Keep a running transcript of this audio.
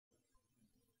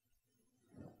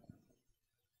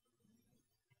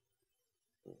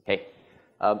Okay,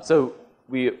 so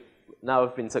we now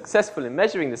have been successful in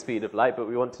measuring the speed of light, but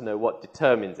we want to know what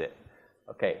determines it.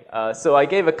 Okay, so I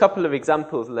gave a couple of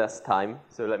examples last time,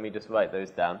 so let me just write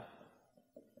those down.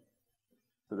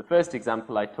 So the first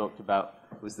example I talked about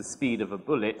was the speed of a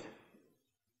bullet.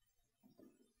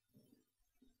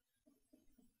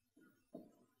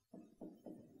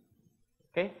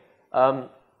 Okay,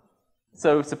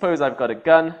 so suppose I've got a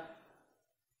gun.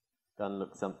 Gun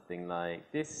looks something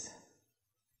like this.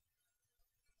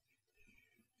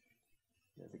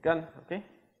 There's a gun, okay?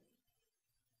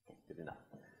 Good enough.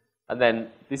 And then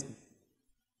this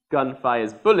gun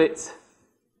fires bullets,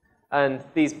 and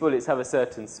these bullets have a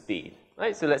certain speed,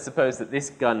 right? So let's suppose that this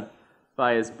gun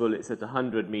fires bullets at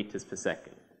 100 meters per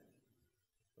second.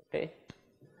 Okay?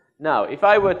 Now, if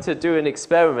I were to do an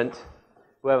experiment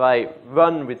where I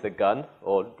run with the gun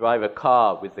or drive a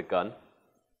car with the gun,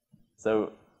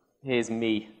 so here's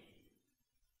me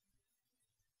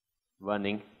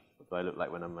running. What do I look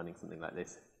like when I'm running? Something like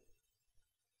this.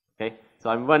 Okay, so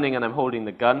I'm running and I'm holding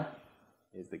the gun.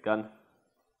 Here's the gun.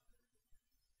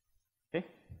 Okay,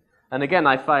 and again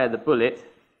I fire the bullet.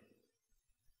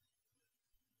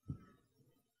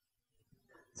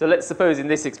 So let's suppose in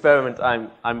this experiment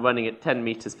I'm running at 10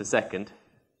 meters per second,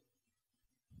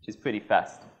 which is pretty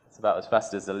fast. It's about as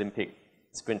fast as Olympic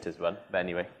sprinters run, but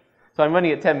anyway. So I'm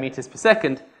running at 10 meters per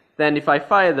second. Then if I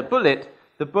fire the bullet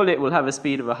will have a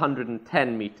speed of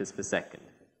 110 meters per second,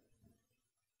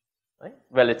 right?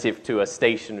 Relative to a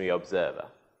stationary observer.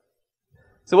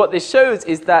 So what this shows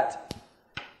is that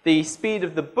the speed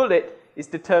of the bullet is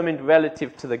determined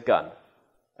relative to the gun,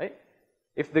 right?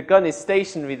 If the gun is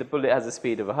stationary, the bullet has a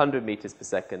speed of 100 meters per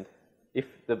second. If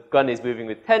the gun is moving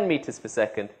with 10 meters per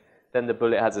second, then the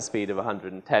bullet has a speed of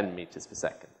 110 meters per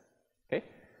second. Okay?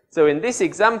 So in this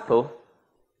example,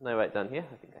 can I write down here?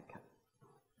 I think I can.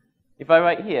 If I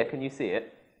write here, can you see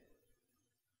it?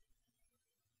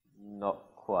 Not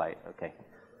quite. Okay.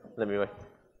 Let me write.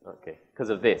 Okay. Because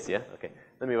of this, yeah? Okay.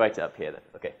 Let me write it up here then.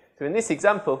 Okay. So in this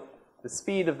example, the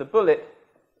speed of the bullet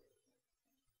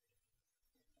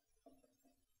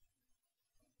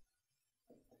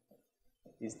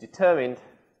is determined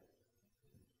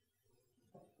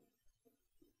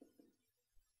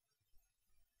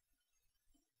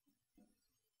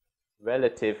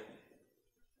relative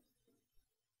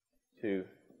to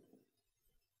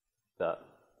the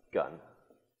gun.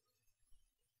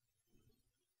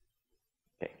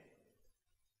 Okay.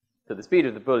 So the speed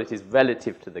of the bullet is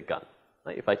relative to the gun.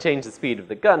 Right? If I change the speed of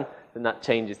the gun, then that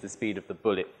changes the speed of the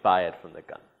bullet fired from the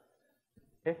gun.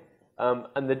 Okay?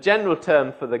 And the general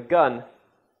term for the gun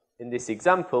in this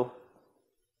example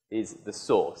is the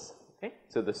source. Okay?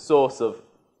 So the source of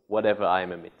whatever I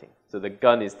am emitting. So the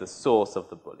gun is the source of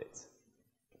the bullets.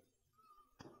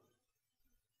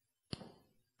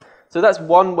 So that's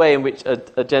one way in which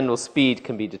a general speed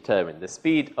can be determined. The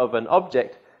speed of an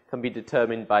object can be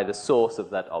determined by the source of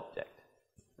that object.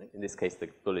 In this case, the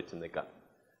bullet and the gun.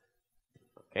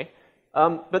 Okay?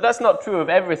 But that's not true of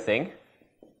everything.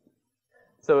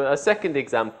 So a second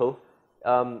example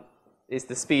is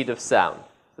the speed of sound.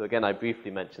 So again, I briefly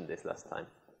mentioned this last time.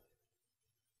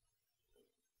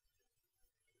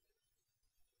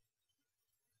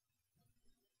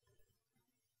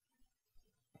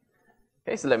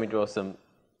 Okay, so let me draw some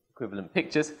equivalent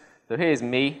pictures. So here's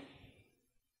me.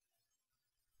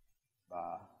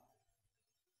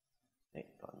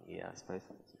 Yeah, I suppose.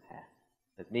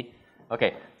 There's me.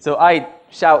 Okay, so I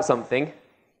shout something.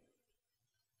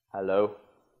 Hello.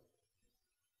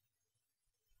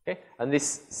 Okay, and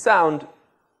this sound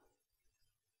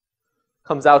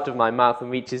comes out of my mouth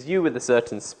and reaches you with a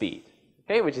certain speed,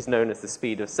 okay, which is known as the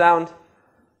speed of sound.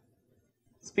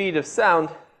 Speed of sound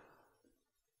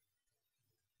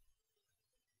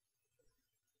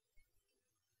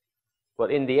well,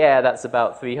 in the air, that's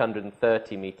about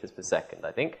 330 meters per second,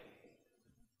 I think.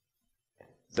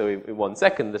 So in 1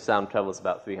 second, the sound travels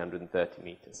about 330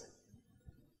 meters.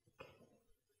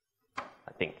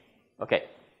 I think. Okay.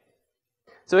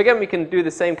 So again, we can do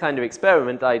the same kind of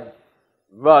experiment. I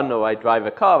run or I drive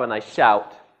a car and I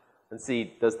shout and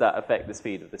see, does that affect the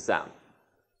speed of the sound?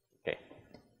 Okay.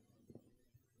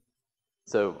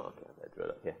 So, okay, I'll draw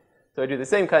it up here. So I do the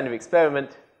same kind of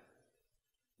experiment.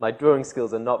 My drawing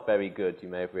skills are not very good, you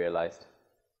may have realized.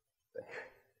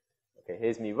 Okay,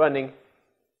 here's me running.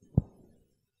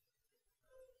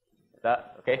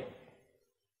 That, okay.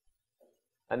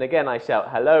 And again, I shout,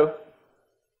 hello.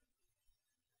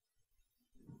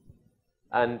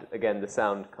 And again, the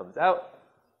sound comes out.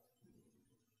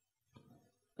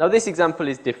 Now, this example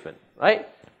is different, right?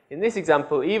 In this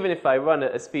example, even if I run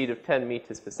at a speed of 10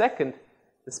 meters per second,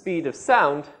 the speed of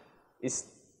sound is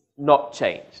not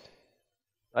changed,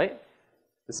 right?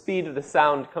 The speed of the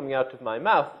sound coming out of my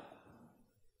mouth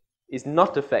is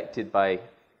not affected by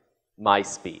my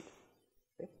speed.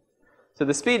 Okay? So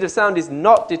the speed of sound is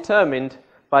not determined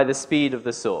by the speed of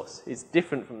the source. It's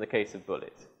different from the case of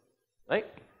bullets, right?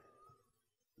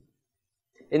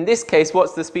 In this case,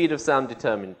 what's the speed of sound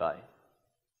determined by?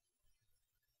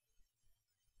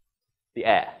 The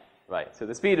air, right? So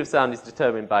the speed of sound is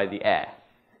determined by the air.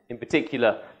 In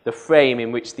particular, the frame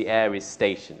in which the air is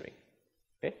stationary.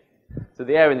 Okay? So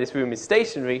the air in this room is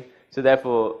stationary, so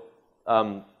therefore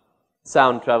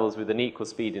sound travels with an equal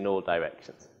speed in all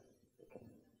directions.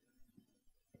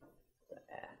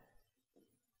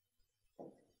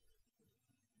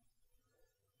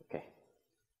 Okay.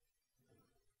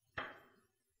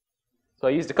 So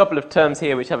I used a couple of terms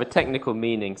here which have a technical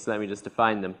meaning, so let me just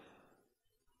define them.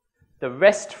 The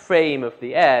rest frame of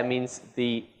the air means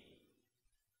the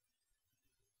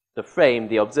frame,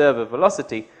 the observer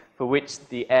velocity, for which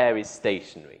the air is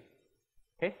stationary.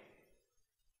 Okay?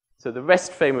 So the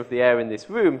rest frame of the air in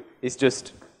this room is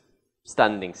just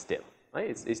standing still. Right?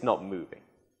 It's not moving.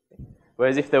 Okay?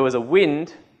 Whereas if there was a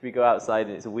wind, if we go outside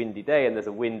and it's a windy day and there's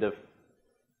a wind of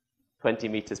 20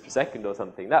 meters per second or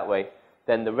something that way,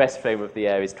 then the rest frame of the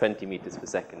air is 20 meters per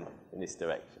second in this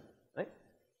direction. Right?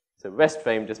 So rest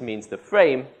frame just means the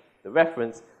frame, the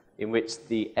reference, in which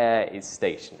the air is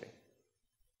stationary,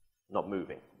 not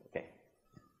moving. Okay.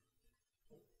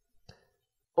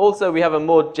 Also, we have a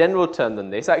more general term than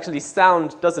this. Actually,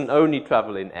 sound doesn't only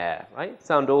travel in air, right?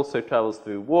 Sound also travels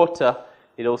through water.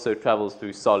 It also travels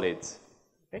through solids.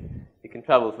 Okay? It can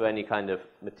travel through any kind of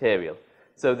material.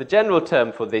 So the general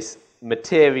term for this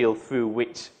material through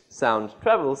which sound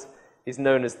travels is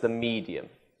known as the medium.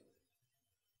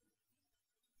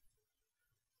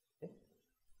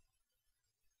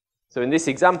 So in this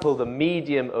example, the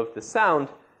medium of the sound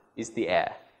is the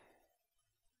air.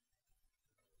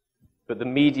 But the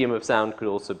medium of sound could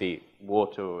also be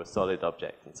water or a solid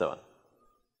object and so on.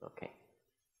 Okay.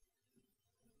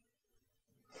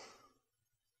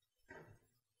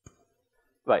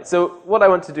 Right, so what I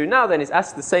want to do now then is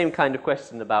ask the same kind of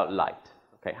question about light.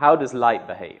 Okay, how does light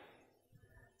behave?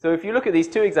 So if you look at these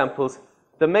two examples,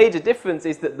 the major difference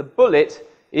is that the bullet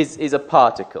is a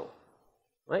particle.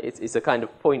 Right? It's a kind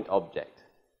of point object.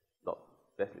 Not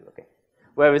definitely, okay.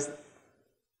 Whereas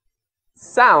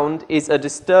sound is a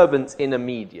disturbance in a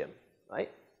medium.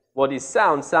 Right? What is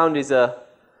sound? Sound is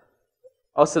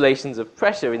oscillations of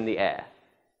pressure in the air.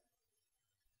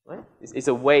 Right? It's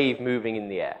a wave moving in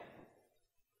the air.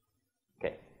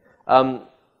 Okay.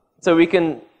 So we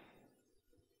can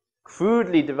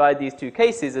crudely divide these two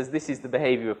cases as this is the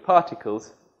behavior of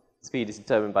particles. Speed is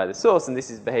determined by the source, and this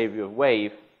is behavior of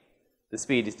wave. The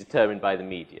speed is determined by the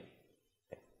medium.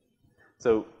 Okay.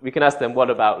 So we can ask them, what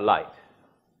about light?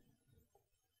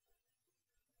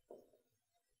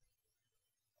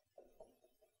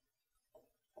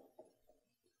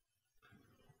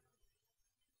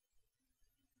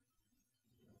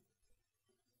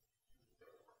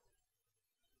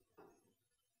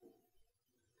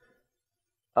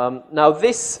 Now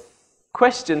this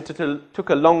question took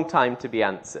a long time to be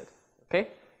answered. Okay?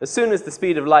 As soon as the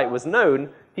speed of light was known,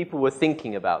 people were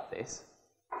thinking about this,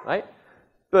 right?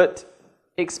 But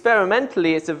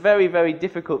experimentally, it's a very, very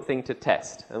difficult thing to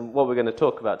test. And what we're going to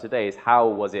talk about today is how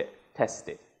was it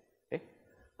tested. Okay?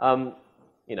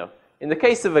 You know, in the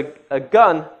case of a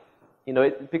gun, you know,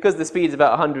 because the speed is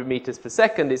about 100 meters per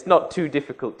second, it's not too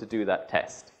difficult to do that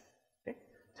test. Okay?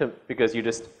 Because you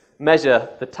just measure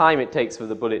the time it takes for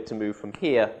the bullet to move from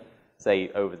here,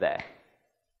 say, over there.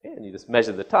 Okay? And you just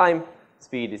measure the time.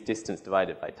 Speed is distance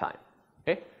divided by time.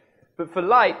 Okay? But for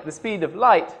light, the speed of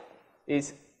light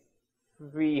is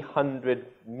 300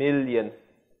 million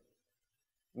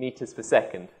meters per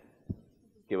second,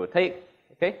 give or take.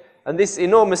 Okay? And this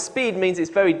enormous speed means it's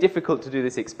very difficult to do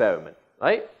this experiment,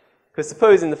 right? Because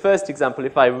suppose in the first example,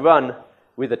 if I run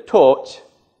with a torch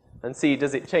and see,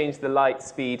 does it change the light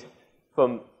speed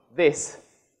from this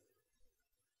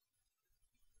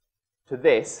to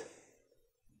this?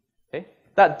 Okay?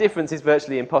 That difference is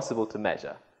virtually impossible to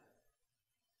measure,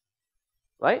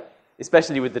 right?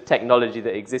 Especially with the technology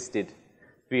that existed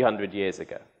 300 years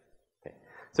ago. Okay.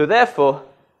 So therefore,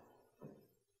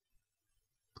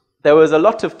 there was a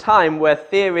lot of time where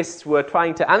theorists were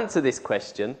trying to answer this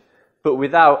question, but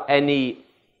without any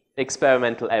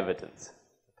experimental evidence.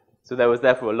 So there was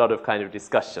therefore a lot of kind of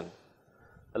discussion.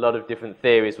 A lot of different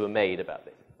theories were made about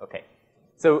this. Okay.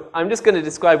 So I'm just going to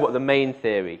describe what the main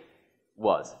theory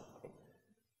was.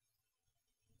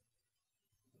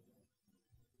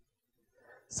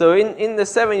 So in the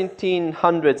 1700s,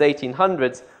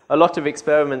 1800s, a lot of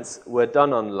experiments were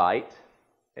done on light,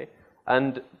 okay?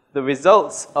 And the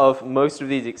results of most of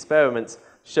these experiments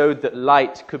showed that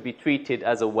light could be treated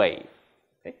as a wave.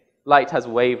 Okay? Light has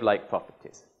wave-like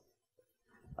properties.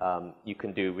 You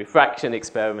can do refraction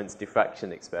experiments,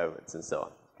 diffraction experiments, and so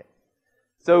on. Okay?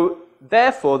 So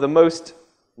therefore, the most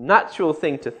natural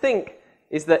thing to think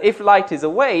is that if light is a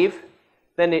wave,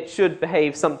 then it should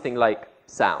behave something like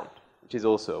sound, which is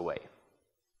also a wave.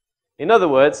 In other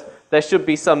words, there should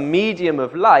be some medium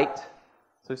of light,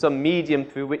 so some medium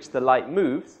through which the light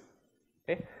moves,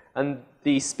 okay? And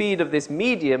the speed of this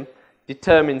medium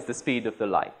determines the speed of the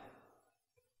light.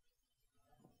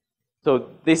 So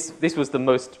this was the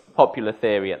most popular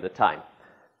theory at the time.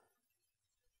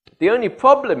 The only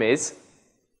problem is,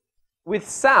 with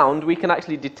sound, we can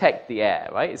actually detect the air,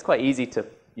 right? It's quite easy to,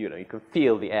 you can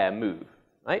feel the air move,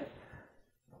 right?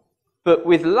 But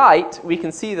with light, we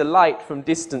can see the light from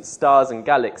distant stars and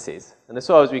galaxies. And as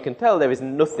far as we can tell, there is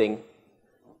nothing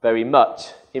very much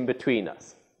in between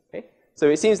us. Okay? So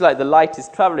it seems like the light is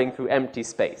traveling through empty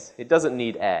space. It doesn't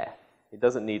need air. It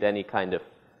doesn't need any kind of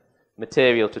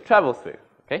material to travel through.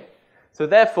 Okay? So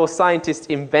therefore, scientists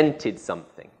invented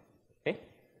something. Okay?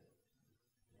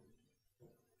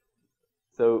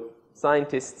 So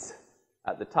scientists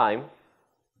at the time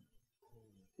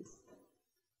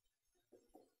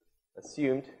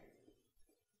assumed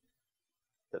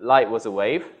that light was a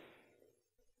wave.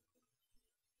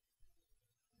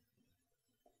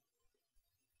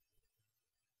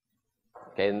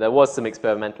 Okay, and there was some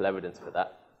experimental evidence for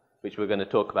that, which we're going to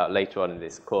talk about later on in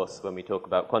this course when we talk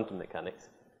about quantum mechanics.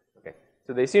 Okay,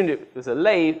 so they assumed it was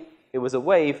a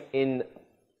wave in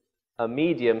a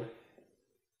medium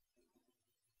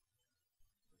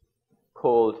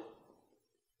called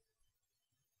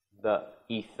the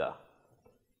ether.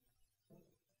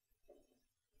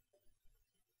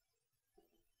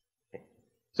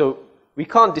 So we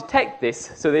can't detect this,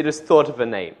 so they just thought of a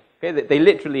name. Okay? They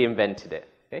literally invented it.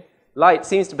 Okay? Light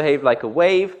seems to behave like a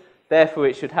wave, therefore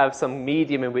it should have some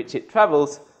medium in which it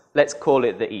travels. Let's call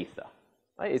it the ether.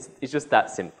 Right? It's just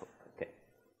that simple. Okay?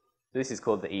 So this is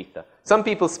called the ether. Some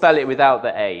people spell it without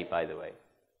the A, by the way.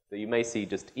 So you may see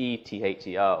just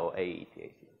E-T-H-E-R or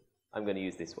A-E-T-H-E-R. I'm going to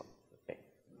use this one. Okay?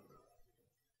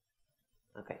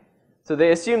 Okay. So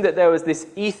they assumed that there was this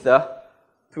ether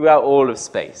throughout all of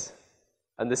space.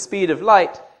 And the speed of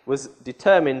light was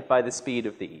determined by the speed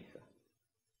of the ether.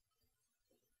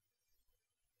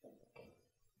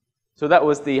 So that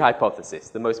was the hypothesis,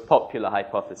 the most popular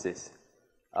hypothesis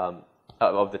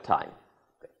of the time.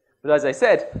 But as I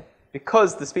said,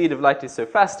 because the speed of light is so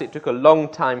fast, it took a long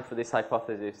time for this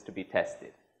hypothesis to be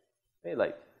tested. Okay,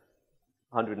 like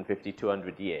 150,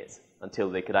 200 years until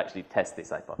they could actually test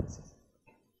this hypothesis.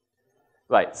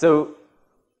 Right, so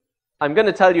I'm going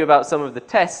to tell you about some of the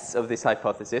tests of this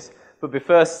hypothesis, but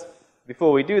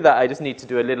before we do that, I just need to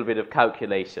do a little bit of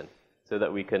calculation so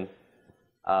that we can,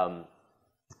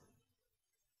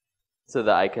 so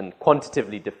that I can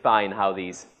quantitatively define how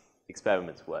these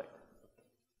experiments work.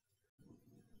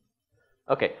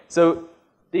 Okay, so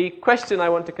the question I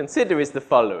want to consider is the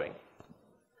following.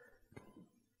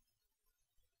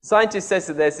 Scientists say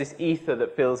that there's this ether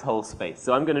that fills whole space.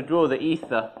 So I'm going to draw the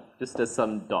ether just as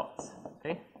some dots.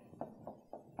 Okay?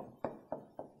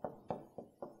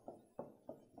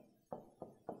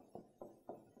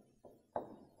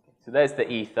 So there's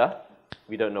the ether.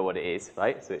 We don't know what it is,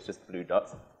 right? So it's just blue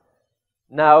dots.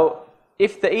 Now,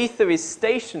 if the ether is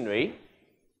stationary,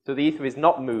 so the ether is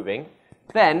not moving,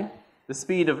 then the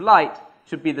speed of light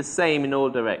should be the same in all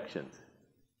directions.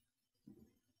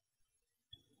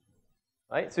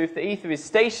 Right? So if the ether is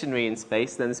stationary in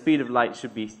space, then the speed of light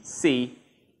should be c,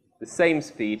 the same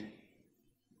speed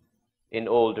in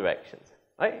all directions.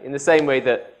 Right? In the same way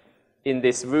that in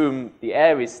this room the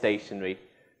air is stationary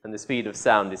and the speed of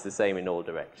sound is the same in all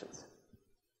directions.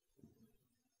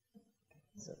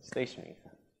 So stationary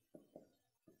ether.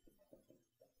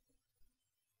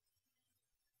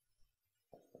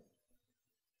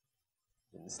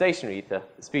 In the stationary ether,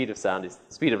 the speed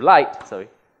of light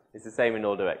is the same in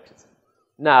all directions.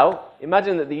 Now,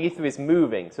 imagine that the ether is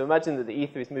moving. So imagine that the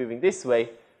ether is moving this way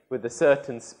with a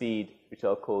certain speed, which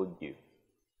I'll call u.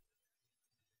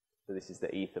 So this is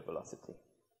the ether velocity.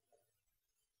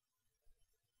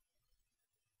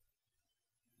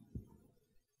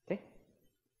 Okay?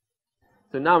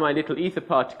 So now my little ether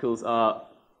particles are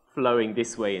flowing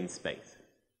this way in space.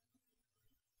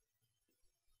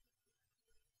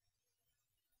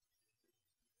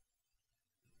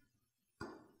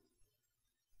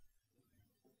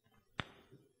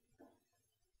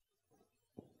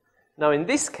 Now in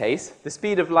this case, the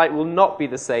speed of light will not be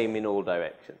the same in all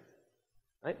directions.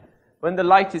 Right? when the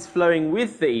light is flowing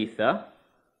with the ether,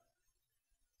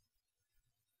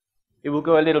 it will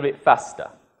go a little bit faster,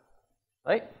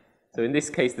 right? So in this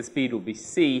case, the speed will be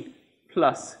c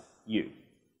plus u.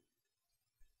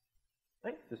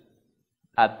 Right? Just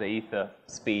add the ether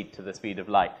speed to the speed of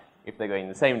light if they're going in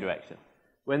the same direction.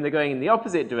 When they're going in the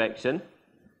opposite direction,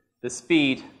 the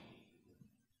speed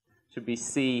should be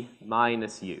c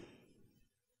minus u.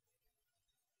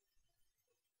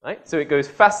 Right? So it goes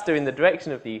faster in the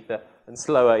direction of the ether and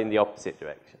slower in the opposite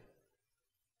direction.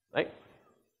 Right?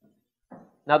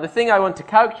 Now the thing I want to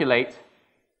calculate,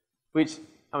 which,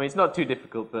 I mean, it's not too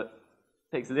difficult, but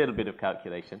takes a little bit of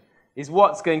calculation, is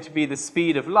what's going to be the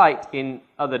speed of light in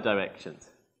other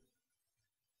directions.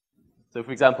 So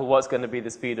for example, what's going to be the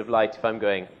speed of light if I'm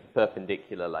going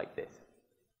perpendicular like this?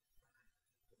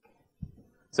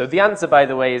 So the answer, by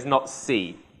the way, is not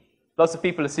c. Lots of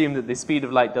people assume that the speed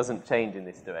of light doesn't change in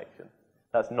this direction.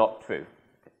 That's not true.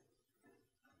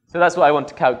 So that's what I want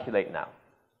to calculate now.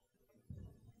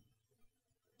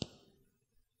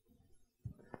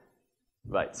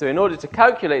 Right, so in order to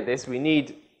calculate this, we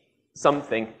need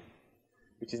something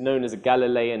which is known as a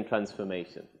Galilean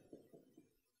transformation.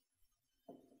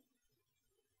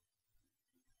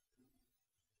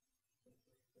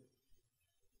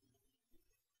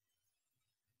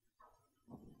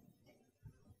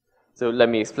 So let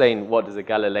me explain, what does a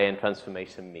Galilean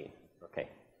transformation mean? Okay.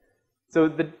 So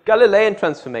the Galilean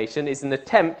transformation is an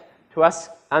attempt to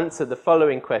answer the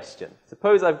following question.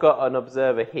 Suppose I've got an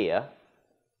observer here,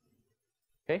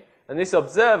 okay, and this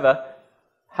observer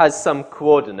has some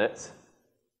coordinates,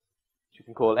 which you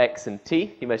can call x and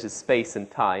t. He measures space and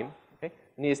time, okay,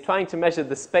 and he is trying to measure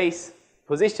the space,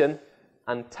 position,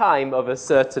 and time of a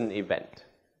certain event.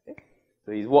 Okay?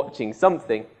 So he's watching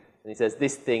something, and he says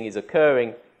this thing is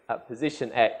occurring at position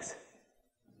x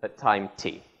at time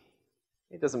t.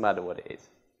 It doesn't matter what it is,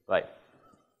 right?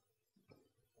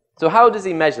 So how does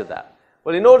he measure that?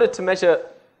 Well, in order to measure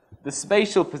the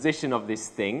spatial position of this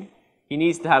thing, he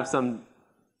needs to have some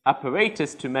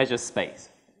apparatus to measure space.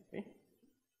 Okay?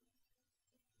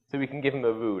 So we can give him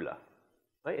a ruler,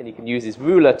 right? And he can use his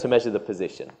ruler to measure the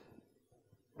position,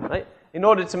 right? In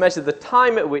order to measure the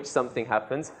time at which something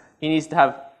happens, he needs to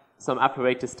have some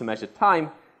apparatus to measure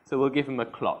time. So we'll give him a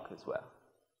clock as well.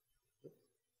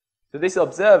 So this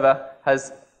observer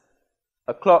has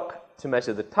a clock to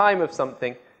measure the time of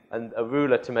something and a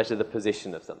ruler to measure the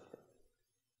position of something.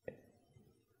 Okay.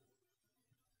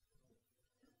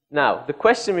 Now, the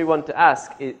question we want to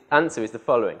answer is the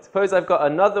following. Suppose I've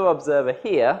got another observer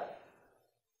here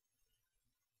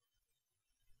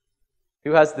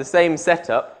who has the same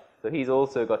setup, so he's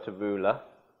also got a ruler,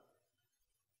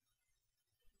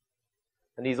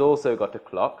 and he's also got a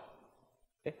clock.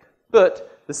 Okay.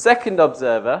 But the second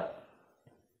observer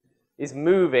is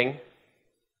moving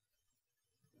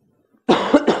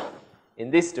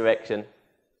in this direction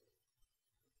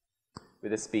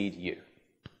with a speed u.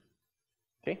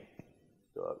 Okay?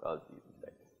 So I'll use it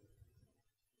like this.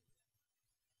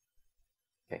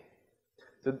 Okay.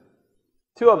 So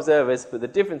two observers, but the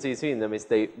difference between them is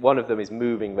one of them is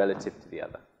moving relative to the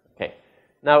other. Okay.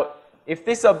 Now, if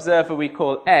this observer we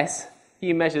call S,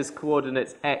 he measures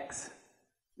coordinates x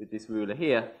with this ruler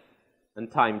here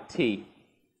and time t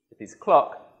with his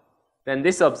clock, then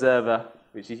this observer,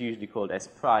 which is usually called S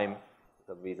prime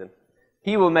for some reason,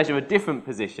 he will measure a different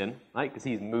position, right, because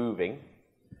he's moving.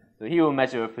 So he will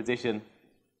measure a position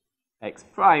x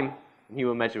prime, and he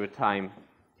will measure a time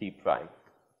t prime.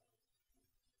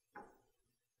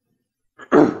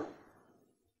 Okay,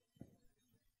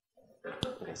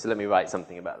 so let me write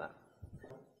something about that.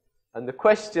 And the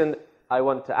question I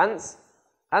want to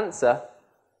answer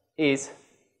is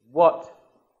what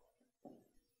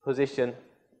position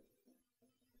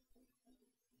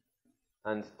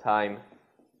and time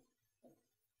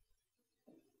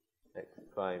x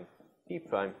prime t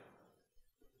prime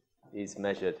is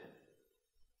measured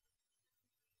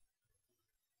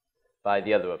by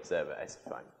the other observer S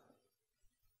prime.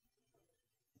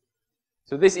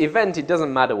 So this event, it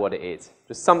doesn't matter what it is,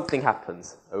 just something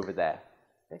happens over there.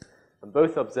 Okay? And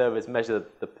both observers measure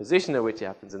the position at which it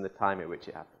happens and the time at which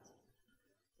it happens.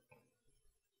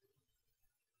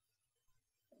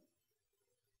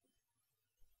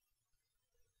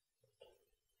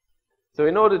 So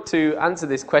in order to answer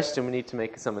this question, we need to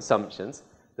make some assumptions.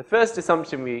 The first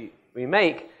assumption we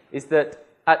make is that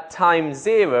at time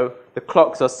 0, the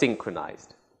clocks are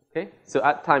synchronized. Okay? So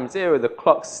at time 0, the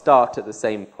clocks start at the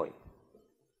same point.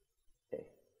 Okay.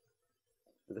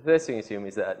 So the first thing we assume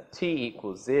is that at t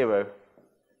equals 0,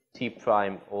 t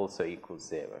prime also equals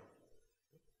 0.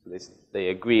 So they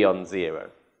agree on 0.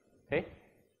 Okay?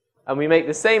 And we make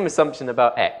the same assumption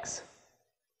about x.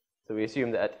 So we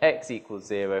assume that at x equals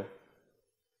 0,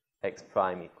 x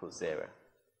prime equals 0.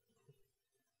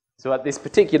 So at this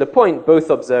particular point, both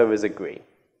observers agree.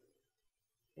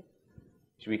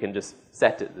 Which we can just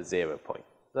set at the 0 point.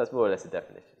 So that's more or less a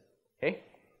definition. Okay?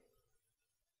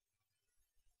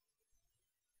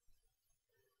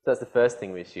 So that's the first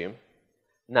thing we assume.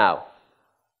 Now,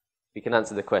 we can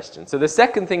answer the question. So the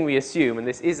second thing we assume, and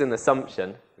this is an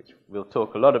assumption, which we'll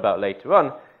talk a lot about later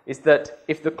on, is that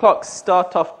if the clocks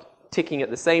start off ticking at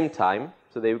the same time,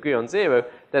 so they agree on 0,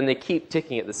 then they keep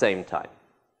ticking at the same time.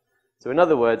 So in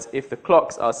other words, if the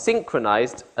clocks are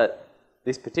synchronized at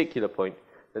this particular point,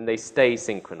 then they stay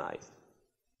synchronized.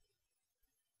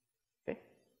 Okay?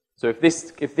 So if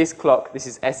this clock, this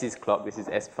is S's clock, this is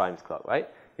S prime's clock, right?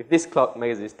 If this clock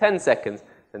measures 10 seconds,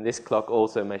 then this clock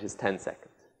also measures 10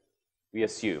 seconds. We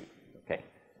assume, okay.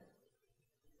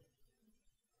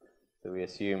 So we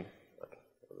assume, okay,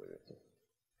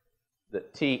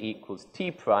 that t equals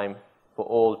t prime for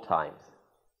all times.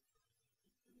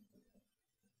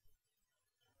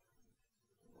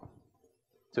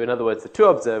 So in other words, the two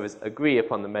observers agree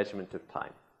upon the measurement of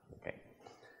time. Okay.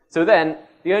 So then,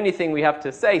 the only thing we have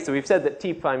to say, so we've said that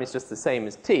t prime is just the same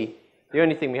as t. The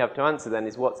only thing we have to answer then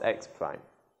is what's x prime.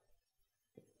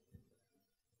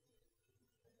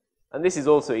 And this is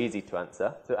also easy to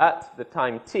answer. So at the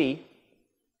time t,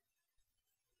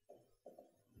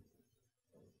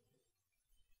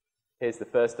 here's the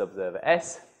first observer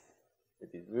S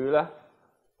with his ruler.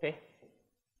 Okay.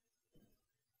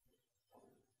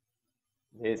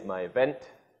 Here's my event.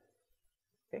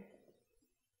 Okay.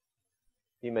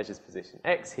 He measures position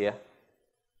x here.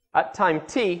 At time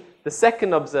t, the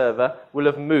second observer will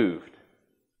have moved,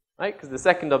 right? Because the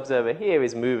second observer here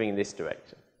is moving in this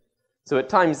direction. So at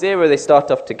time 0, they start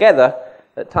off together.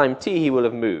 At time t, he will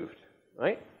have moved,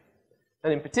 right?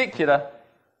 And in particular,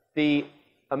 the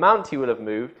amount he will have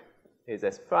moved, here's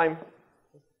S prime.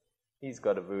 He's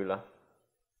got a ruler.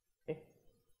 Okay.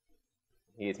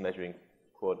 He is measuring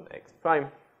coordinate x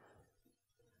prime.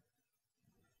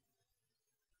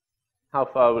 How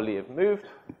far will he have moved?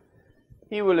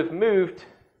 He will have moved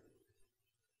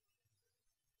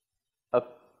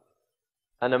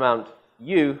an amount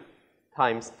u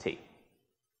times t.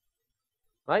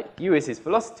 Right? U is his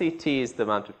velocity, t is the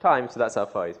amount of time, so that's how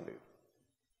far he's moved.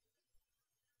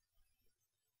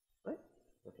 Right?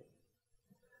 Okay.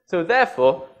 So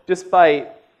therefore, just by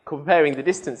comparing the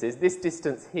distances, this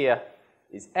distance here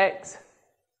is x,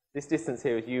 this distance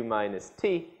here is u minus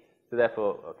t, so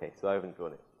therefore, okay, so I haven't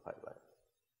drawn it quite right.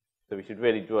 So we should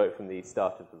really draw it from the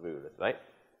start of the rulers, right?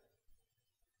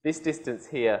 This distance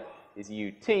here is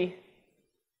ut,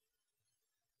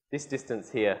 this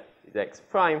distance here is x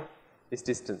prime, this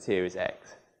distance here is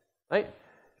x, right?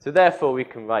 So therefore we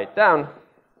can write down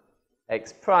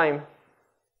x prime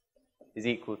is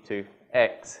equal to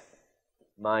x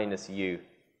minus u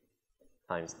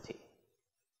times t.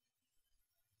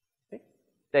 Okay?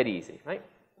 Dead easy, right?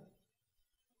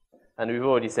 And we've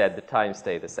already said the times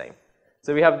stay the same.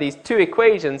 So we have these two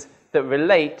equations that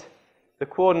relate the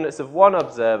coordinates of one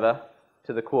observer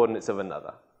to the coordinates of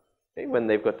another, okay, when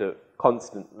they've got a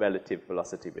constant relative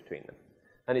velocity between them.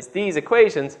 And it's these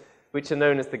equations which are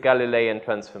known as the Galilean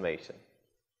transformation.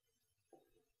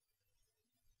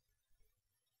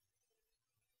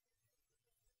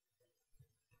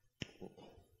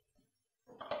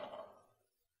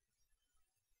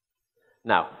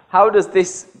 Now, how does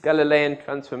this Galilean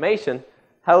transformation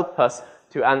help us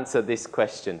to answer this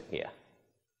question here?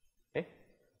 Okay?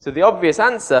 So the obvious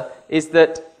answer is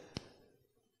that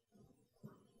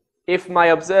if my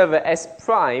observer S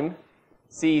prime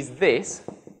sees this,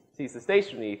 sees the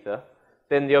stationary ether,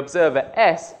 then the observer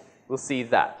S will see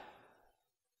that.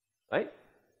 Right?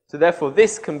 So therefore,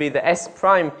 this can be the S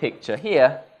prime picture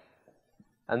here,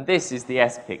 and this is the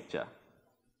S picture.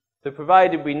 So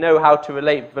provided we know how to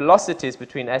relate velocities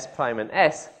between S prime and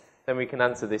S, then we can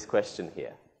answer this question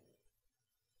here.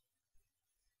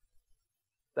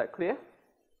 Is that clear?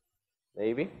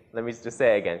 Maybe. Let me just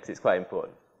say it again, because it's quite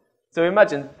important. So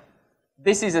imagine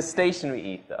this is a stationary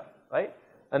ether, right?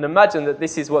 And imagine that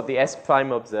this is what the S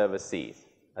prime observer sees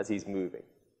as he's moving.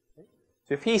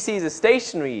 So if he sees a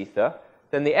stationary ether,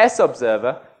 then the S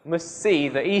observer must see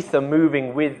the ether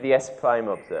moving with the S prime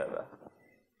observer.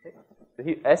 Okay?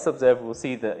 The S observer will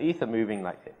see the ether moving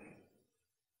like this.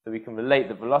 So we can relate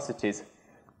the velocities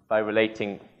by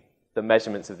relating the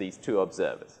measurements of these two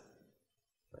observers.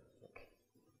 Okay.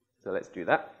 So let's do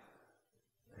that.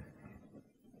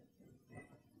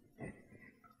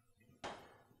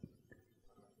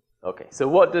 Okay, so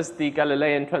what does the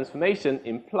Galilean transformation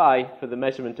imply for the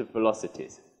measurement of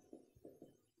velocities?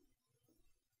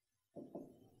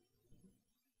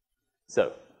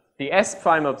 So the S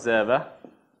prime observer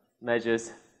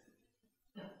measures,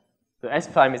 so S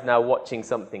prime is now watching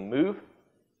something move,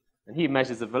 and he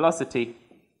measures the velocity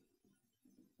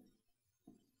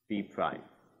V prime.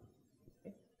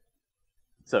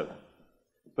 So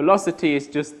velocity is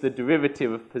just the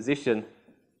derivative of position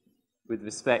with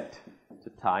respect to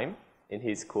time in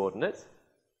his coordinates.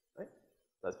 Right?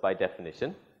 That's by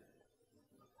definition.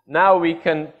 Now we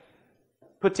can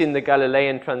put in the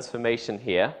Galilean transformation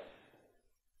here.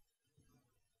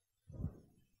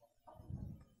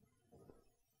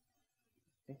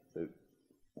 So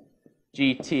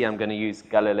GT, I'm going to use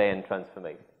Galilean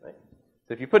transformation. Right?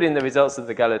 So if you put in the results of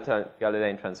the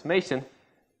Galilean transformation,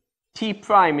 T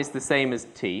prime is the same as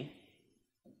T.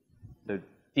 So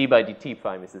d by dt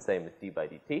prime is the same as d by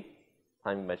dt.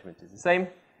 Time measurement is the same.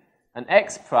 And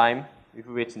x prime, we've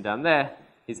written down there,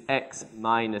 is x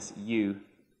minus u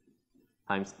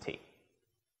times t.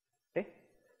 Okay?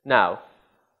 Now,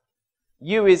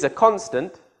 u is a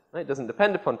constant, right? It doesn't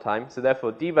depend upon time, so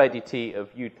therefore d by dt of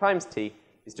u times t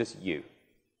is just u.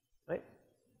 Right?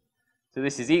 So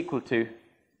this is equal to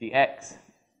dx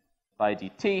by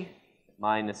dt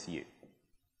minus u.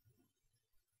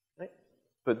 Right?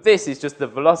 But this is just the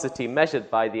velocity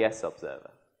measured by the S observer.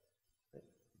 Right?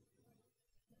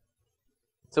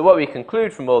 So what we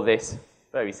conclude from all this,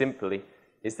 very simply,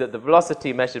 is that the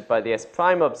velocity measured by the S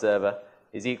prime observer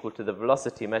is equal to the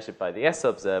velocity measured by the S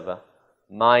observer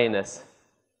minus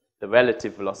the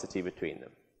relative velocity between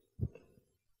them.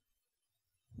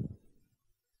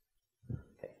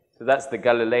 Okay, so that's the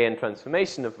Galilean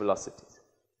transformation of velocities.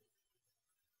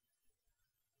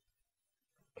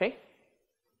 Okay?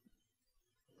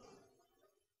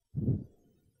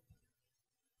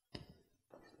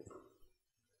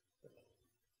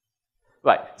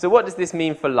 Right, so what does this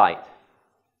mean for light?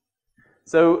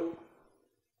 So,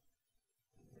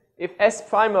 if S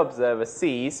prime observer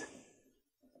sees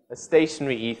a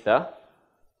stationary ether,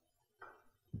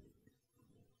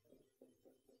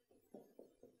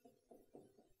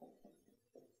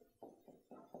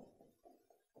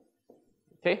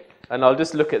 okay, and I'll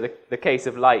just look at the case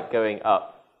of light going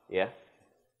up here.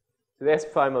 So the S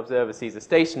prime observer sees a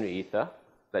stationary ether,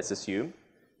 let's assume.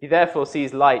 He therefore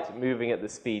sees light moving at the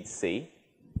speed c.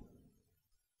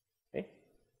 Okay.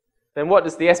 Then what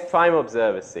does the S prime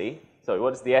observer see? Sorry,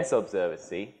 what does the S observer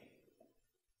see?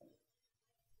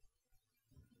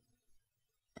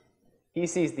 He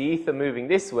sees the ether moving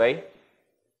this way.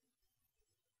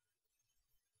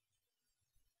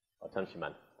 Oh,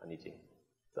 Tanshiman, I need you.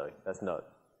 Sorry, that's not.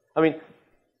 I mean,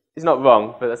 it's not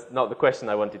wrong, but that's not the question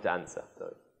I wanted to answer.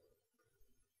 Sorry.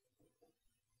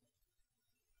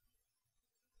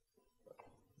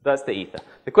 That's the ether.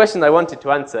 The question I wanted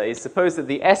to answer is, suppose that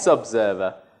the S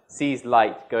observer sees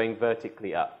light going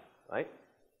vertically up, right?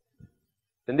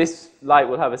 Then this light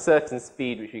will have a certain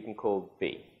speed which we can call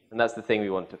v, and that's the thing we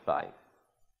want to find.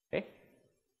 Okay?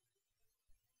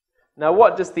 Now,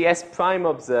 what does the S prime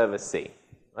observer see,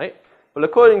 right? Well,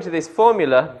 according to this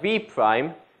formula, v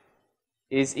prime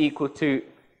is equal to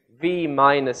v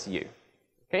minus u.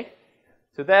 Okay?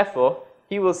 So therefore,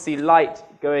 he will see light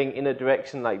going in a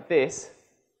direction like this,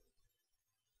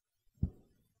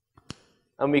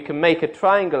 and we can make a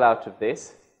triangle out of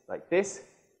this, like this,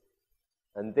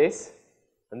 and this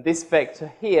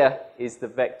vector here is the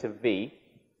vector v,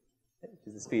 which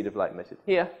is the speed of light measured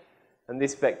here, and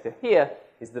this vector here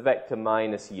is the vector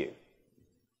minus u.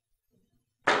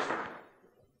 So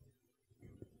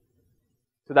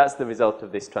that's the result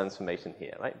of this transformation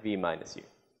here, right? V minus u.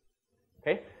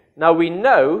 Okay? Now we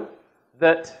know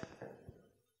that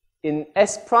in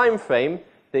S prime frame,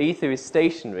 the ether is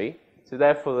stationary, so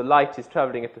therefore the light is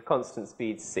traveling at a constant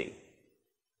speed c.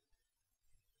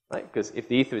 Right? Because if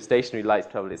the ether is stationary, light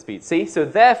is traveling at speed c. So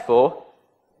therefore,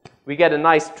 we get a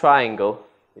nice triangle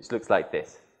which looks like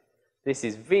this. This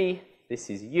is v, this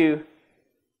is u,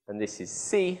 and this is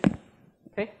c.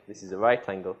 Okay? This is a right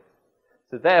angle.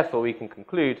 So therefore, we can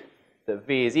conclude that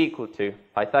v is equal to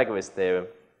Pythagoras' theorem,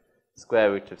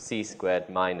 square root of c squared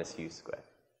minus u squared.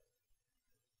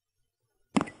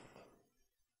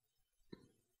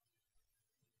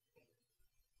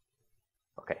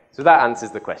 Okay, so that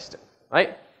answers the question,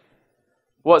 right?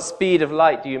 What speed of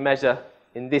light do you measure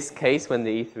in this case when the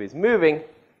ether is moving?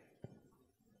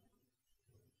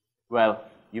 Well,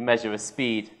 you measure a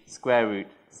speed square root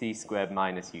c squared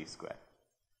minus u squared.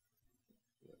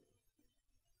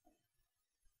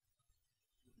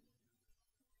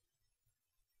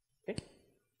 Okay.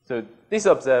 So this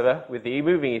observer with the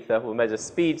moving ether will measure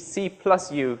speed c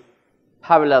plus u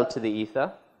parallel to the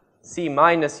ether, c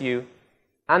minus u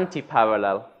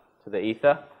anti-parallel to the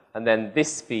ether, and then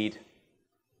this speed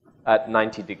at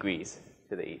 90 degrees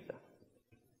to the ether.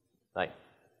 Right.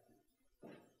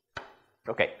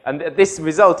 Okay, and this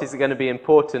result is going to be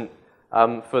important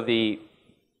for the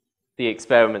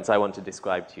experiments I want to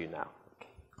describe to you now.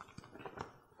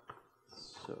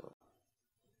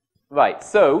 Right,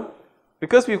 so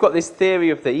because we've got this theory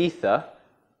of the ether,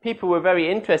 people were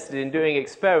very interested in doing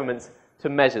experiments to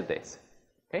measure this.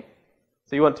 Okay?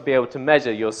 So you want to be able to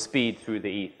measure your speed through the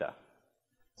ether.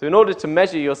 So in order to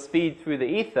measure your speed through the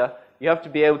ether, you have to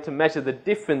be able to measure the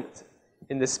difference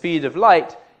in the speed of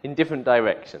light in different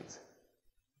directions.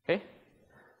 Okay?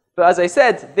 But as I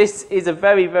said, this is a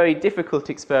very, very difficult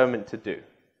experiment to do.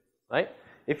 Right?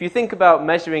 If you think about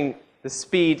measuring the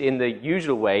speed in the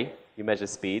usual way, you measure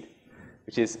speed,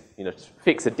 which is, to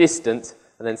fix a distance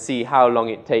and then see how long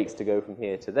it takes to go from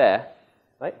here to there,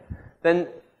 right? Then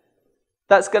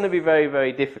that's going to be very,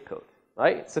 very difficult,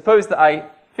 right? Suppose that I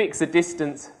fix a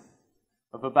distance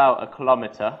of about 1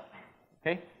 kilometer,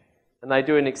 okay? And I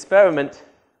do an experiment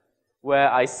where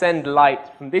I send light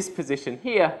from this position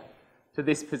here to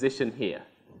this position here,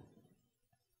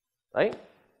 right?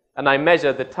 And I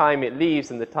measure the time it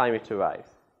leaves and the time it arrives.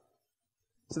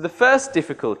 So the first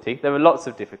difficulty, there are lots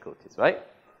of difficulties, right?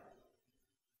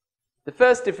 The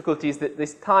first difficulty is that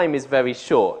this time is very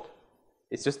short.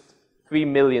 It's just 3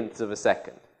 millionths of a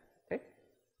second. Okay?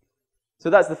 So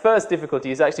that's the first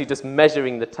difficulty, is actually just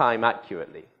measuring the time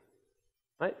accurately.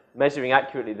 Right? Measuring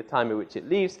accurately the time at which it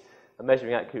leaves and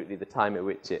measuring accurately the time at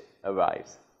which it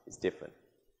arrives. It's different.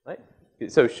 Right?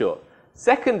 It's so short.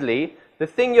 Secondly, the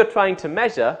thing you're trying to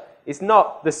measure is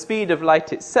not the speed of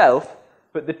light itself,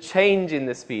 but the change in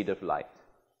the speed of light.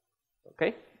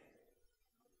 Okay?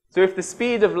 So if the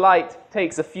speed of light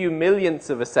takes a few millionths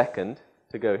of a second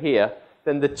to go here,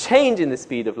 then the change in the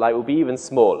speed of light will be even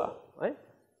smaller. Right?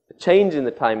 The change in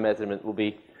the time measurement will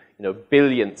be,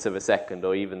 billionths of a second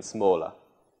or even smaller,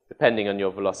 depending on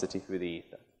your velocity through the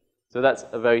ether. So that's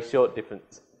a very short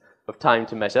difference of time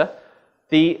to measure.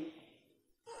 The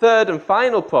third and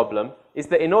final problem is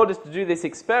that in order to do this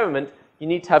experiment, you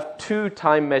need to have 2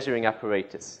 time measuring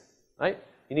apparatus, right?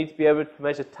 You need to be able to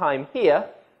measure time here,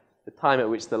 the time at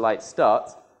which the light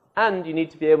starts, and you need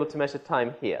to be able to measure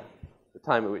time here, the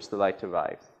time at which the light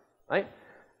arrives, right?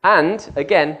 And,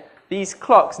 again, these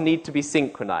clocks need to be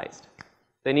synchronized.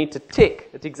 They need to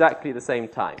tick at exactly the same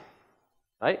time,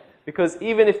 right? Because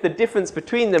even if the difference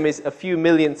between them is a few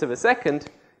millionths of a second,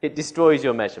 it destroys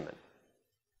your measurement.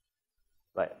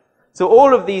 Right. So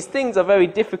all of these things are very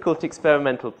difficult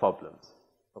experimental problems.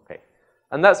 Okay.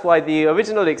 And that's why the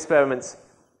original experiments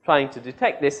trying to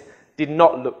detect this did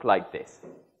not look like this.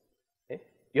 Okay?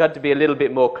 You had to be a little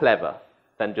bit more clever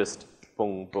than just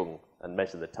boom, boom, and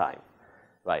measure the time.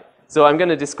 Right. So I'm going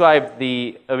to describe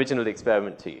the original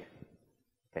experiment to you.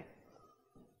 Okay.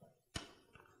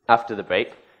 After the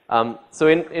break. So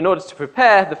in order to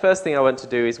prepare, the first thing I want to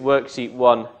do is worksheet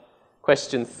 1,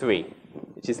 question 3,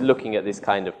 which is looking at this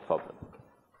kind of problem.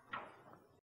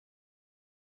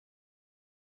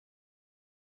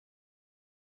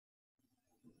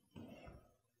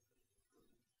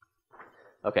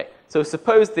 Okay, so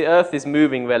suppose the Earth is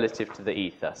moving relative to the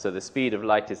ether, so the speed of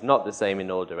light is not the same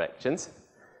in all directions,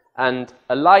 and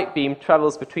a light beam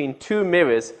travels between 2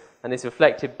 mirrors and is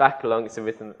reflected back along its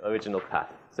original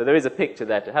path. So there is a picture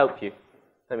there to help you.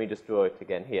 Let me just draw it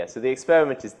again here. So the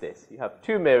experiment is this. You have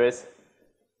 2 mirrors.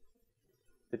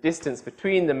 The distance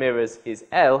between the mirrors is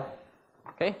L,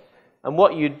 okay? And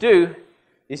what you do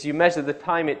is you measure the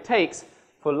time it takes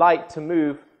for light to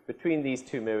move between these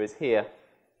 2 mirrors here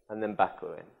and then back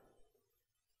in.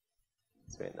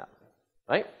 So in that way,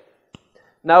 right?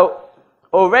 Now,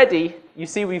 already, you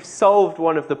see we've solved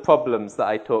one of the problems that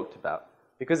I talked about.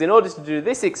 Because in order to do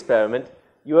this experiment,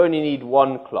 you only need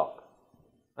 1 clock,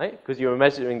 right? Because you're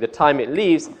measuring the time it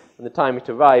leaves and the time it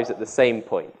arrives at the same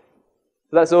point.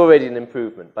 So that's already an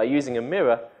improvement. By using a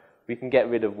mirror, we can get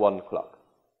rid of 1 clock.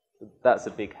 So that's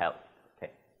a big help.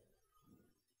 Okay.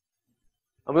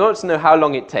 And we want to know how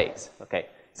long it takes. Okay.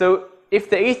 So if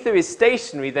the ether is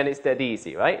stationary, then it's dead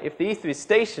easy, right? If the ether is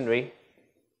stationary,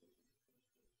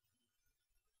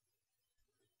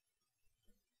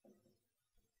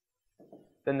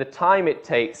 then the time it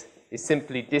takes is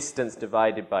simply distance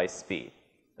divided by speed.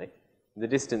 Right? The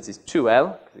distance is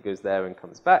 2L, because it goes there and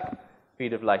comes back.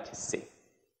 Speed of light is c.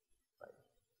 Right.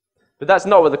 But that's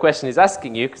not what the question is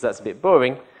asking you, because that's a bit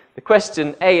boring. The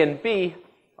question A and B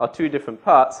are 2 different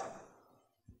parts.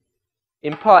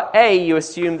 In part A, you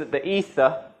assume that the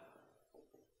ether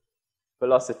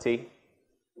velocity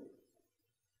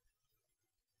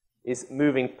is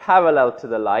moving parallel to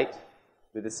the light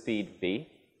with a speed v.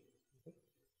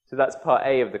 So that's part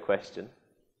A of the question.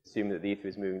 Assume that the ether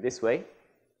is moving this way.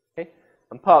 Okay?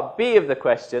 And part B of the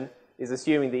question is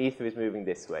assuming the ether is moving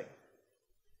this way.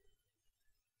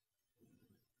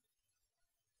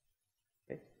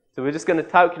 Okay? So we're just going to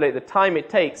calculate the time it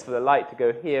takes for the light to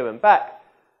go here and back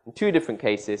in two different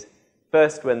cases.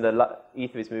 First, when the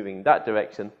ether is moving in that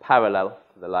direction, parallel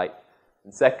to the light,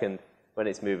 and second, when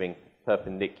it's moving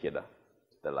perpendicular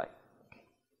to the light.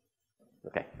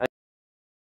 Okay.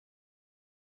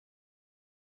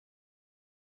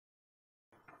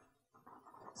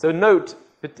 So note,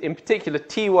 in particular,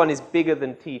 T1 is bigger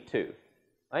than T2,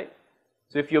 right?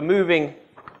 So if you're moving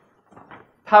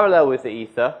parallel with the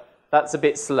ether, that's a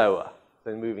bit slower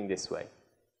than moving this way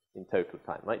in total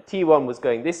time, right? T1 was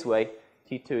going this way,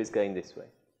 T2 is going this way.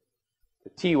 So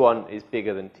T1 is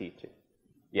bigger than T2.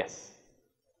 Yes.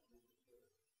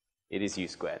 It is U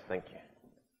squared, thank you.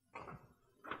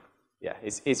 Yeah,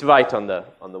 it's right on the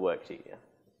worksheet, yeah.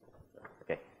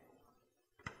 Okay.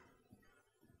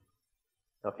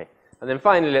 Okay. And then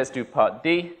finally, let's do part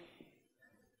D.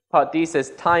 Part D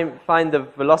says find the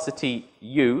velocity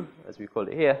u, as we call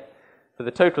it here, for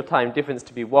the total time difference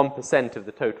to be 1% of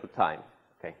the total time.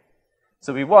 Okay.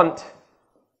 So we want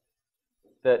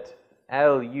that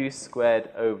Lu squared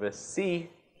over c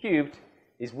cubed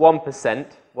is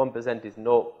 1%. 1% is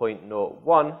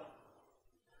 0.01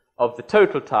 of the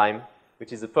total time,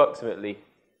 which is approximately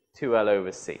 2L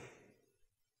over c.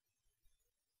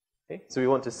 Okay, so we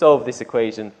want to solve this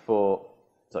equation for,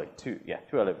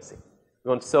 2L over c. We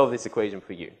want to solve this equation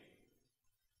for u.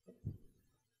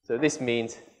 So this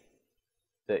means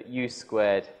that u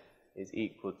squared is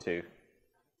equal to,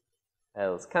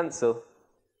 L's cancel,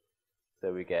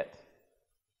 so we get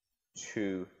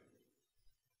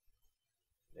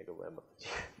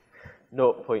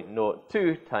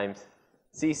 0.02 times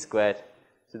c squared,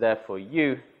 so therefore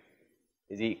u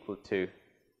is equal to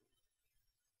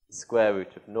the square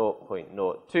root of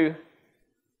 0.02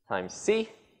 times c,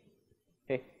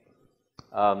 okay,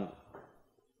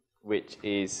 which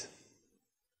is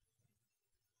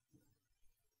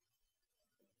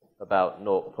about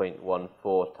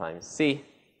 0.14 times c,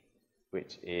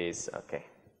 which is, okay,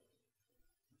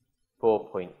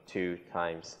 4.2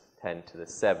 times 10 to the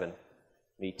 7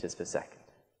 meters per second.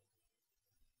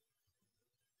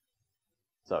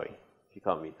 Sorry, if you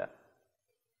can't read that.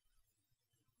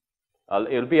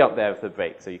 It'll be up there with the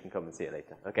break, so you can come and see it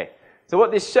later. Okay, so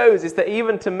what this shows is that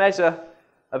even to measure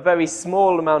a very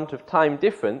small amount of time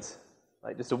difference,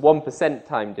 like just a 1%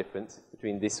 time difference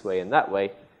between this way and that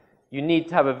way, you need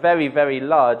to have a very, very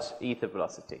large ether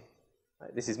velocity.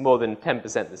 Right? This is more than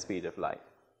 10% the speed of light.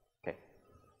 Okay.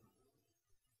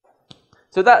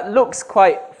 So that looks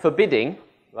quite forbidding,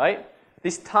 right?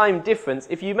 This time difference,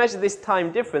 if you measure this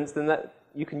time difference, then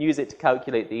you can use it to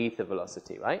calculate the ether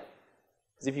velocity, right?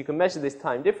 Because if you can measure this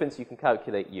time difference, you can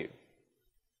calculate u.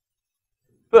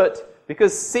 But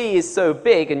because c is so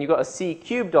big and you've got a c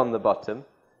cubed on the bottom,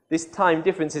 this time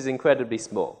difference is incredibly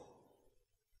small,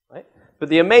 right? But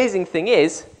the amazing thing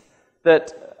is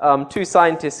that two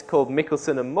scientists called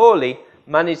Michelson and Morley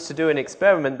managed to do an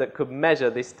experiment that could measure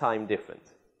this time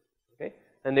difference. Okay?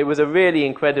 And it was a really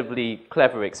incredibly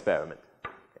clever experiment.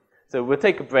 Okay. So we'll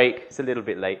take a break. It's a little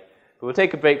bit late. But we'll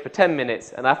take a break for 10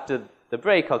 minutes, and after the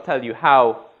break, I'll tell you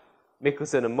how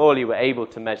Michelson and Morley were able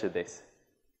to measure this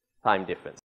time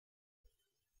difference.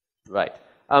 Right.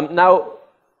 Now,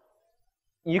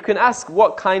 you can ask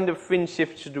what kind of fringe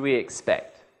shift should we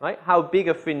expect, right? How big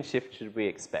a fringe shift should we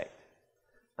expect?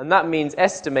 And that means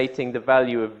estimating the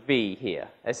value of v here,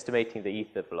 estimating the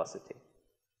ether velocity.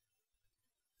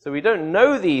 So we don't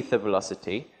know the ether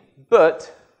velocity,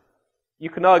 but you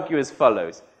can argue as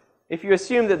follows. If you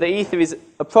assume that the ether is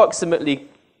approximately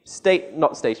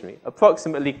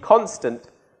approximately constant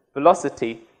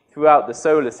velocity throughout the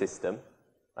solar system,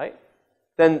 right?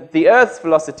 Then the Earth's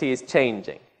velocity is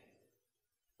changing.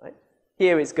 Right?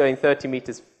 Here it's going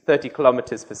 30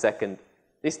 kilometers per second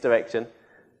this direction.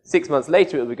 6 months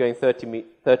later, it will be going 30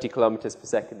 kilometers per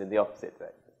second in the opposite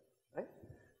direction. Right?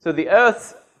 So the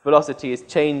Earth's velocity is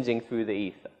changing through the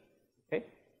ether. Okay?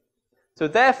 So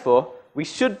therefore, we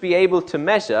should be able to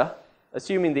measure,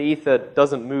 assuming the ether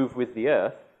doesn't move with the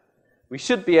Earth, we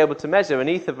should be able to measure an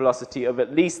ether velocity of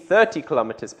at least 30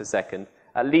 kilometers per second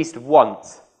at least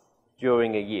once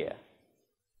during a year.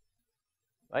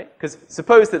 Right? Because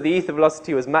suppose that the ether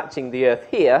velocity was matching the Earth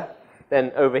here,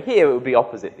 then over here it would be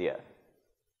opposite the Earth.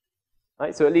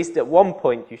 Right? So at least at one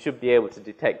point you should be able to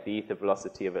detect the ether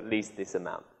velocity of at least this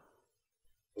amount.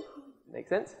 Make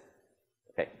sense?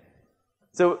 Okay.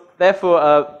 So therefore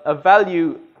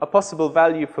a possible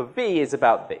value for v is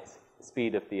about this, the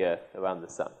speed of the Earth around the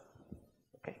Sun.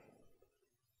 Okay.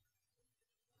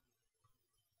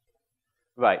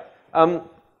 Right.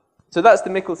 So that's the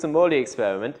Michelson-Morley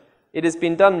experiment. It has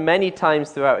been done many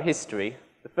times throughout history.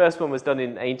 The first one was done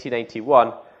in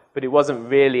 1881, but it wasn't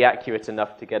really accurate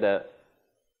enough to get a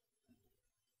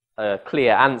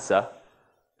clear answer.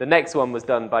 The next one was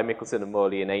done by Michelson and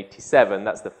Morley in 87.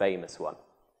 That's the famous one.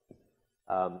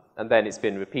 And then it's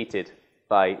been repeated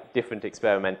by different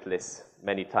experimentalists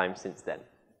many times since then.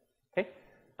 Okay?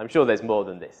 I'm sure there's more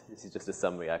than this. This is just a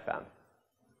summary I found.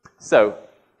 So,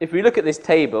 if we look at this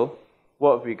table,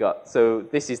 what have we got? So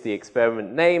this is the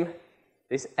experiment name.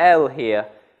 This L here,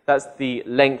 that's the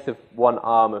length of one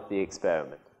arm of the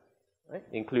experiment, right?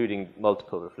 Including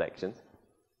multiple reflections.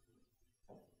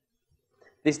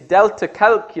 This delta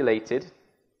calculated,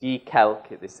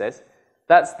 decalc this says,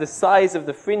 that's the size of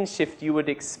the fringe shift you would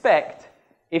expect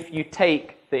if you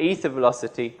take the ether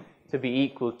velocity to be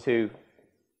equal to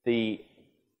the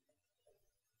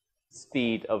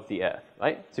speed of the Earth,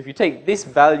 right? So if you take this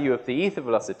value of the ether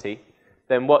velocity,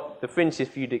 then what the fringe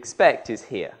shift you'd expect is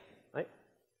here, right?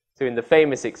 So in the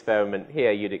famous experiment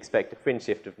here, you'd expect a fringe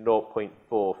shift of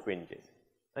 0.4 fringes,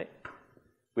 right?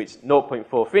 Which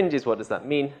 0.4 fringes, what does that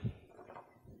mean?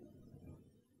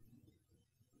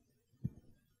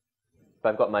 If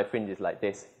I've got my fringes like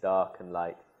this, dark and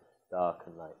light, dark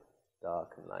and light,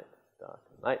 dark and light, dark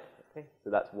and light, okay? So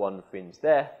that's one fringe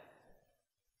there.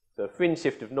 So a fringe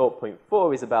shift of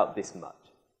 0.4 is about this much,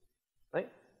 right?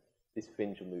 This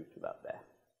fringe will move to about there.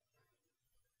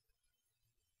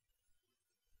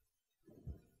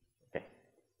 Okay.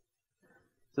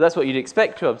 So that's what you'd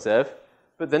expect to observe.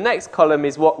 But the next column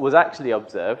is what was actually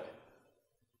observed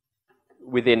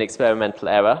within experimental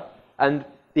error. And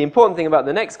the important thing about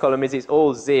the next column is it's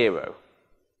all 0,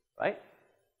 right?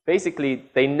 Basically,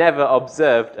 they never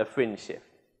observed a fringe shift.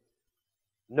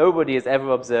 Nobody has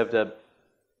ever observed a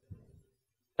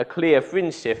clear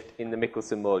fringe shift in the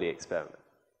Michelson-Morley experiment.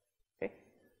 Okay?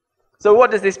 So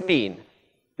what does this mean?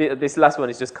 This last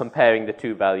one is just comparing the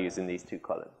two values in these two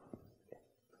columns. Okay.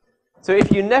 So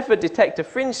if you never detect a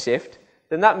fringe shift,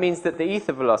 then that means that the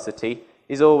ether velocity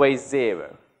is always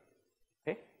 0.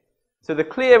 Okay? So the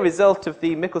clear result of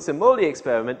the Michelson-Morley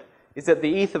experiment is that the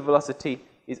ether velocity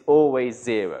is always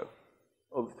 0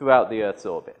 throughout the Earth's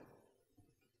orbit.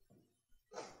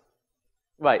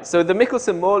 Right, so the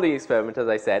Michelson-Morley experiment, as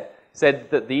I said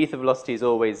that the ether velocity is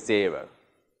always 0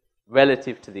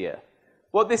 relative to the Earth.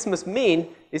 What this must mean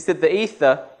is that the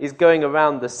ether is going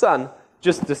around the sun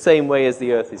just the same way as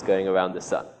the Earth is going around the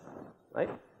sun,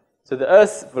 right? So the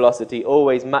Earth's velocity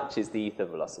always matches the ether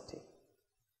velocity.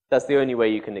 That's the only way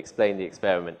you can explain the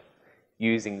experiment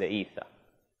using the ether,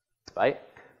 right?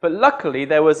 But luckily,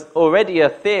 there was already a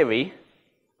theory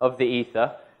of the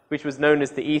ether which was known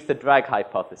as the ether drag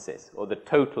hypothesis, or the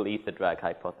total ether drag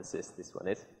hypothesis, this one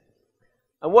is.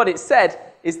 And what it said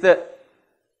is that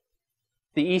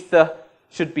the ether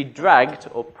should be dragged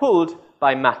or pulled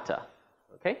by matter,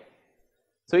 okay?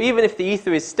 So even if the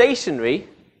ether is stationary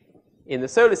in the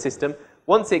solar system,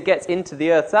 once it gets into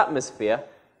the Earth's atmosphere,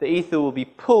 the ether will be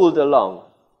pulled along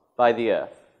by the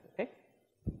Earth, okay?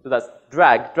 So that's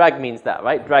drag. Drag means that,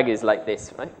 right? Drag is like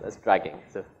this, right? That's dragging.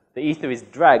 So the ether is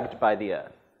dragged by the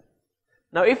Earth.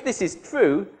 Now, if this is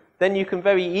true, then you can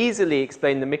very easily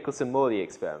explain the Michelson-Morley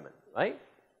experiment, right?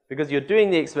 Because you're doing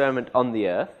the experiment on the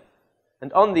Earth,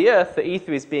 and on the Earth, the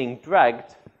ether is being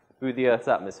dragged through the Earth's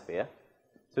atmosphere.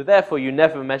 So therefore, you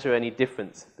never measure any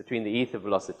difference between the ether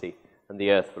velocity and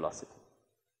the Earth velocity.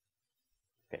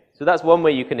 Okay, so that's one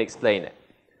way you can explain it.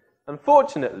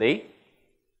 Unfortunately,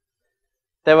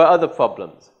 there are other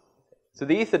problems. So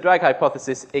the ether drag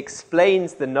hypothesis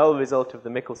explains the null result of the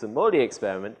Michelson-Morley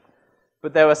experiment,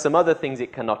 but there are some other things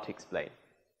it cannot explain.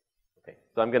 Okay,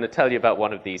 so I'm going to tell you about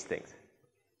one of these things.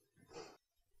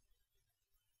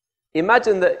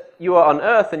 Imagine that you are on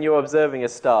Earth and you're observing a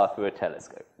star through a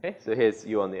telescope. Okay, so here's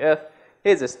you on the Earth,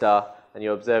 here's a star, and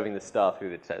you're observing the star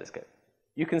through the telescope.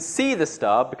 You can see the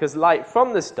star because light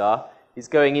from the star is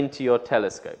going into your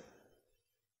telescope.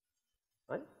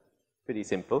 Right? Pretty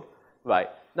simple. Right.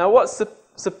 Now,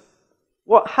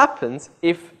 what happens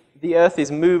if the Earth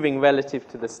is moving relative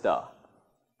to the star?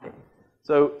 Okay.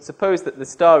 So suppose that the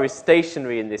star is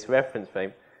stationary in this reference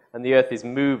frame and the Earth is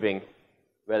moving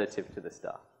relative to the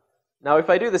star. Now, if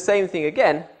I do the same thing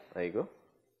again, there you go.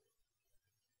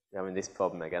 We're having this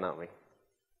problem again, aren't we?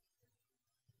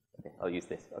 Okay, I'll use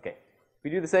this. Okay. If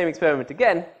we do the same experiment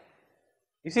again,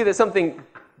 you see that something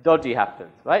dodgy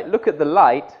happens, right? Look at the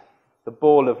light, the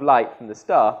ball of light from the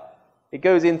star. It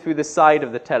goes in through the side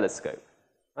of the telescope.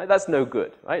 Right? That's no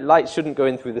good, right? Light shouldn't go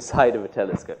in through the side of a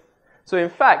telescope. So in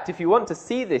fact, if you want to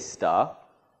see this star,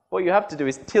 what you have to do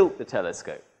is tilt the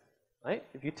telescope, right?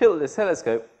 If you tilt the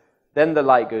telescope, then the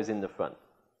light goes in the front.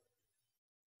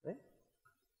 Right?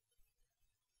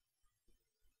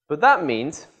 But that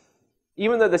means,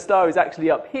 even though the star is actually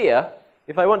up here,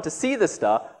 if I want to see the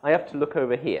star, I have to look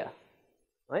over here,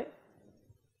 right?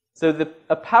 So the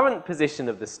apparent position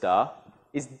of the star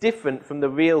is different from the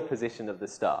real position of the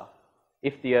star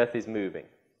if the Earth is moving,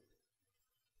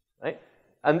 right?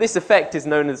 And this effect is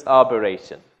known as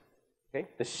aberration, okay?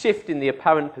 The shift in the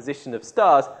apparent position of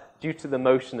stars due to the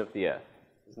motion of the Earth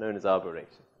is known as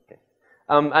aberration, okay?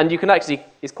 And you can actually,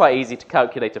 it's quite easy to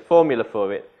calculate a formula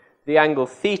for it. The angle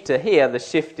theta here, the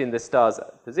shift in the star's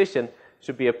position,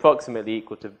 should be approximately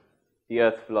equal to the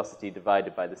Earth velocity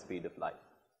divided by the speed of light.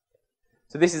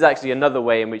 So this is actually another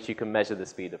way in which you can measure the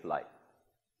speed of light.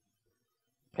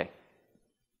 Okay.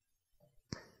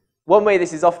 One way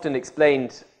this is often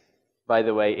explained, by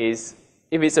the way, is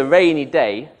if it's a rainy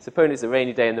day, suppose it's a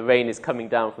rainy day and the rain is coming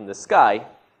down from the sky,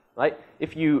 right?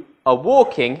 If you are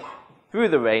walking through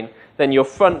the rain, then your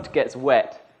front gets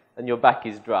wet and your back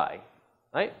is dry,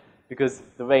 right? Because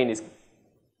the rain is,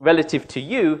 relative to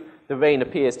you, the rain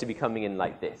appears to be coming in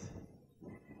like this.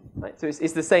 Right? So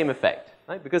it's the same effect.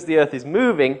 Right? Because the Earth is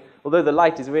moving, although the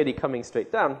light is really coming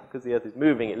straight down, because the Earth is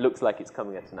moving, it looks like it's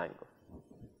coming at an angle.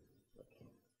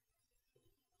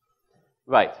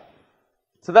 Right.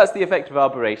 So that's the effect of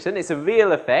aberration. It's a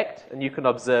real effect, and you can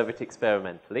observe it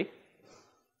experimentally.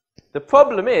 The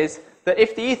problem is that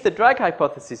if the ether drag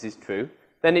hypothesis is true,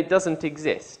 then it doesn't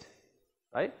exist.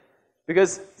 Right?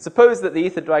 Because suppose that the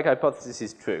ether drag hypothesis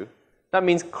is true, that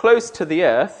means close to the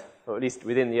Earth, or at least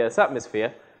within the Earth's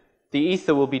atmosphere, the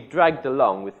ether will be dragged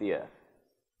along with the Earth.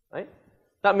 Right?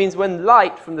 That means when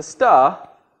light from the star,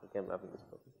 again, we're having this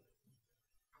problem.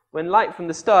 When light from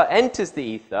the star enters the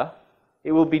ether,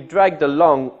 it will be dragged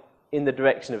along in the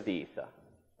direction of the ether.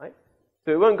 Right?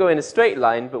 So it won't go in a straight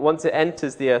line, but once it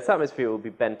enters the Earth's atmosphere, it will be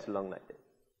bent along like this.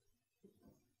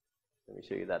 Let me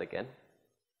show you that again.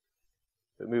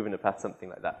 So move in a path something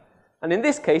like that. And in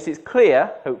this case, it's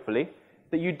clear, hopefully,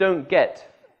 that you don't get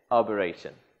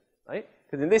aberration. Right?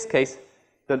 Because in this case,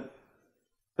 the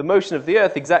motion of the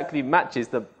Earth exactly matches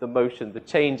the motion, the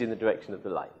change in the direction of the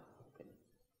light. Okay.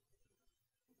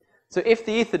 So if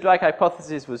the ether drag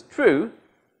hypothesis was true,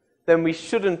 then we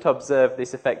shouldn't observe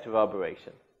this effect of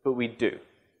aberration, but we do.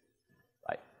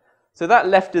 Right. So that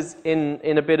left us in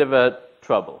a bit of a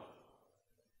trouble.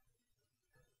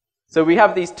 So we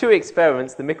have these two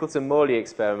experiments, the Michelson-Morley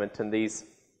experiment and these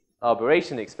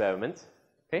aberration experiments.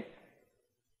 Okay?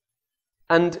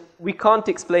 And we can't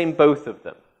explain both of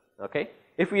them, okay?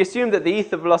 If we assume that the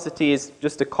ether velocity is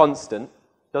just a constant,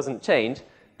 doesn't change,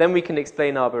 then we can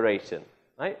explain aberration,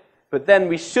 right? But then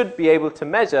we should be able to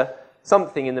measure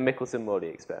something in the Michelson-Morley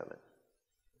experiment.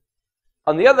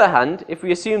 On the other hand, if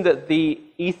we assume that the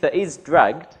ether is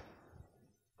dragged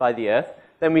by the Earth,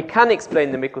 then we can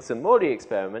explain the Michelson-Morley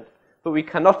experiment, but we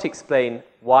cannot explain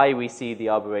why we see the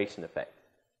aberration effect.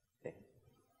 Okay.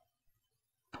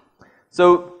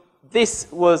 So this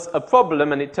was a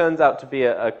problem, and it turns out to be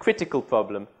a critical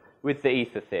problem with the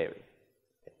ether theory.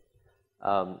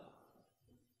 And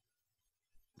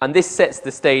this sets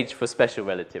the stage for special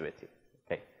relativity.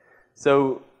 Okay.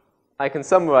 So I can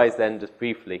summarize then just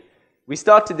briefly. We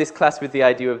started this class with the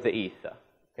idea of the ether.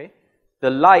 Okay. The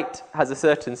light has a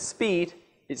certain speed.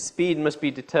 Its speed must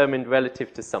be determined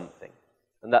relative to something.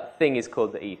 And that thing is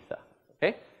called the ether.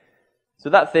 Okay. So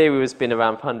that theory has been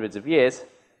around for hundreds of years.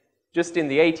 Just in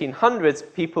the 1800s,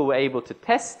 people were able to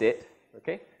test it,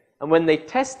 okay? And when they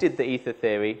tested the ether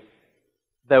theory,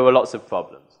 there were lots of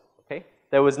problems, okay?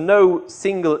 There was no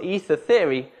single ether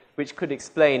theory which could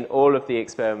explain all of the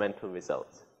experimental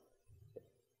results.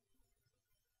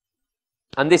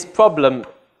 And this problem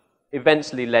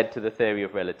eventually led to the theory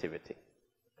of relativity,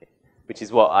 okay? Which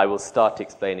is what I will start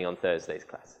explaining on Thursday's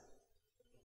class.